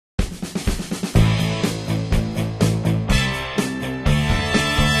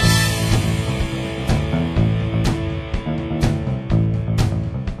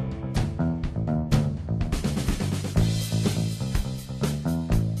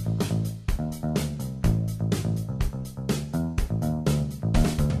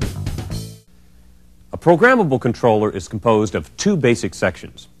programmable controller is composed of two basic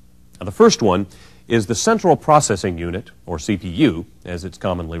sections. Now, the first one is the central processing unit, or CPU, as it's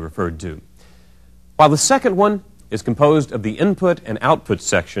commonly referred to, while the second one is composed of the input and output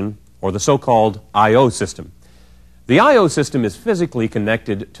section, or the so-called I/O system. The I/O system is physically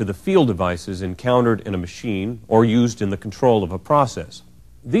connected to the field devices encountered in a machine or used in the control of a process.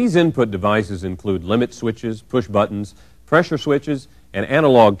 These input devices include limit switches, push buttons, pressure switches, and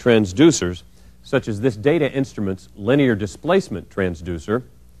analog transducers, such as this data instrument's linear displacement transducer,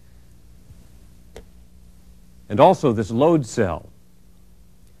 and also this load cell.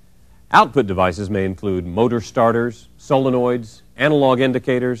 Output devices may include motor starters, solenoids, analog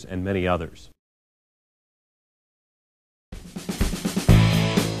indicators, and many others.